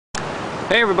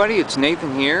Hey everybody, it's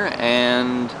Nathan here,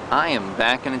 and I am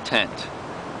back in a tent.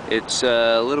 It's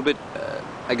a little bit,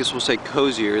 I guess we'll say,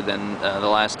 cozier than the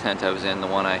last tent I was in. The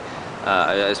one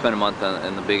I spent a month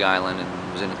in the Big Island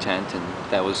and was in a tent, and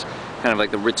that was kind of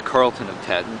like the Ritz-Carlton of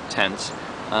tents.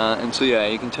 And so yeah,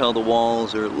 you can tell the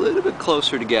walls are a little bit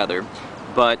closer together,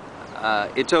 but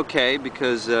it's okay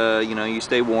because you know, you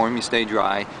stay warm, you stay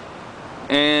dry.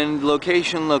 And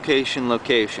location, location,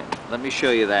 location. Let me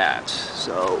show you that.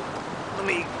 So let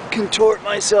me contort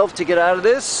myself to get out of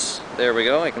this. There we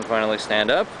go, I can finally stand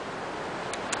up.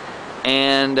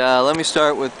 And let me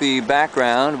start with the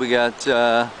background. We got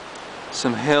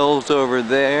some hills over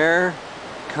there,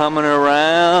 coming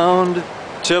around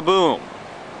to boom,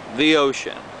 the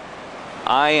ocean.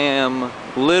 I am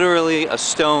literally a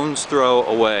stone's throw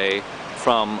away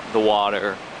from the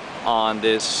water on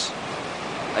this,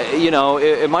 you know,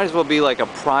 it might as well be like a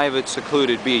private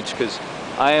secluded beach, because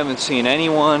I haven't seen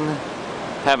anyone,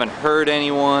 haven't heard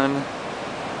anyone.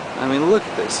 I mean, look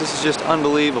at this. This is just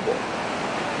unbelievable.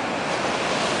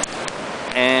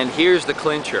 And here's the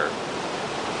clincher.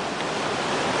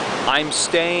 I'm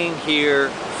staying here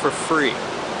for free.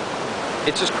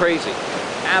 It's just crazy.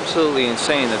 Absolutely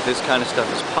insane that this kind of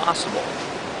stuff is possible.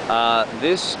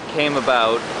 This came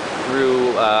about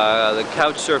through the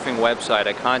couch surfing website.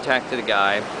 I contacted a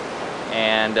guy,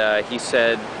 and he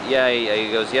said, yeah,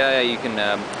 he goes, yeah, you can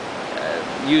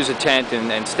use a tent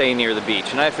and stay near the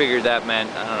beach. And I figured that meant,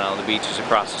 I don't know, the beach is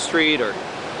across the street or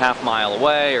half mile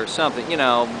away or something, you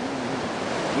know,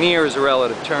 near is a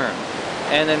relative term.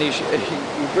 And then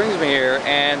he brings me here,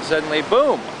 and suddenly,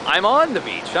 boom, I'm on the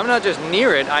beach. I'm not just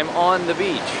near it, I'm on the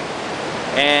beach.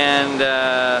 And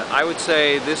I would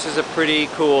say this is a pretty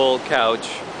cool couch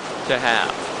to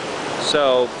have.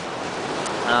 So,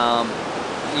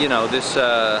 you know,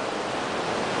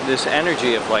 this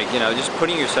energy of, like, you know, just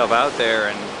putting yourself out there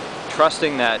and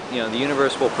trusting that, you know, the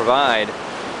universe will provide.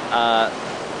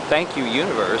 Thank you,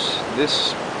 universe.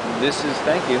 This is,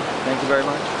 thank you very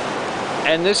much.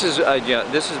 And this is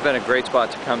this has been a great spot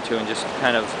to come to and just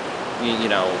kind of, you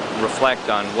know, reflect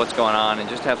on what's going on and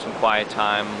just have some quiet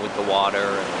time with the water.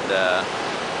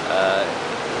 And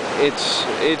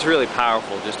it's really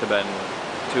powerful just to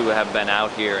have been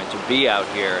out here and to be out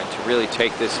here and to really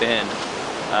take this in.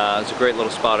 It's a great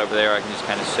little spot over there. I can just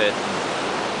kind of sit.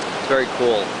 It's very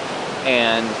cool.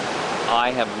 And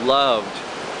I have loved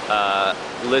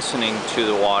listening to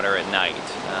the water at night.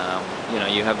 You know,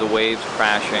 you have the waves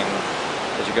crashing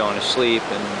as you're going to sleep,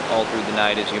 and all through the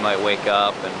night as you might wake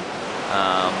up. And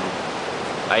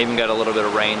I even got a little bit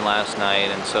of rain last night,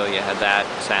 and so you had that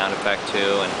sound effect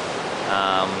too. And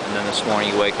then this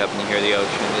morning you wake up and you hear the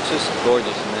ocean. It's just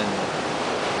gorgeous. And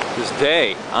then this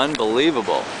day,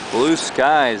 unbelievable. Blue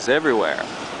skies everywhere.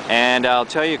 And I'll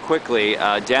tell you quickly,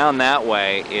 down that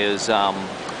way is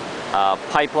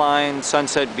Pipeline,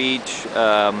 Sunset Beach,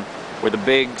 where the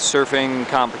big surfing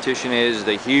competition is,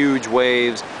 the huge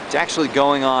waves. It's actually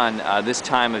going on this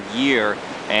time of year,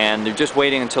 and they're just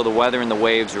waiting until the weather and the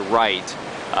waves are right.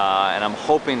 And I'm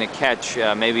hoping to catch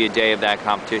maybe a day of that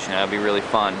competition. That'd be really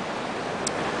fun.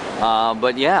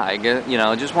 But yeah, I guess, you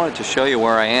know, I just wanted to show you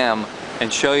where I am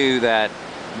and show you that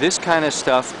this kind of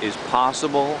stuff is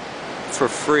possible for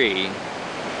free.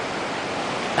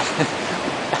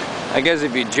 I guess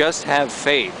if you just have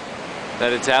faith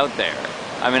that it's out there.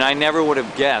 I mean, I never would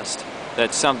have guessed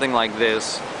that something like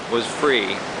this was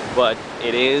free, but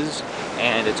it is,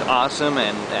 and it's awesome,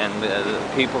 and the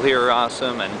people here are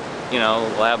awesome, and, you know,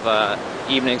 we'll have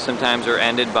evenings sometimes are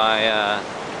ended by,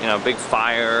 you know, big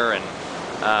fire, and,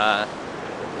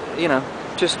 you know,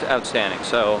 just outstanding.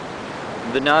 So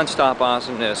the non-stop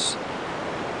awesomeness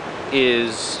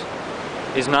is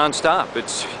non-stop.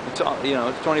 It's you know,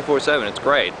 it's 24/7. It's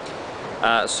great.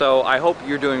 So I hope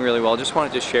you're doing really well. Just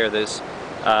wanted to share this,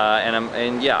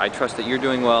 and yeah, I trust that you're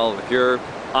doing well with your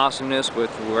awesomeness,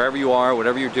 with wherever you are,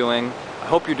 whatever you're doing. I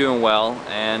hope you're doing well,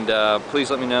 and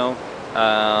please let me know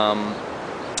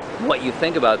what you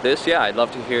think about this. Yeah, I'd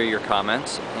love to hear your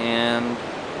comments, and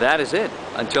that is it.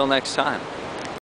 Until next time.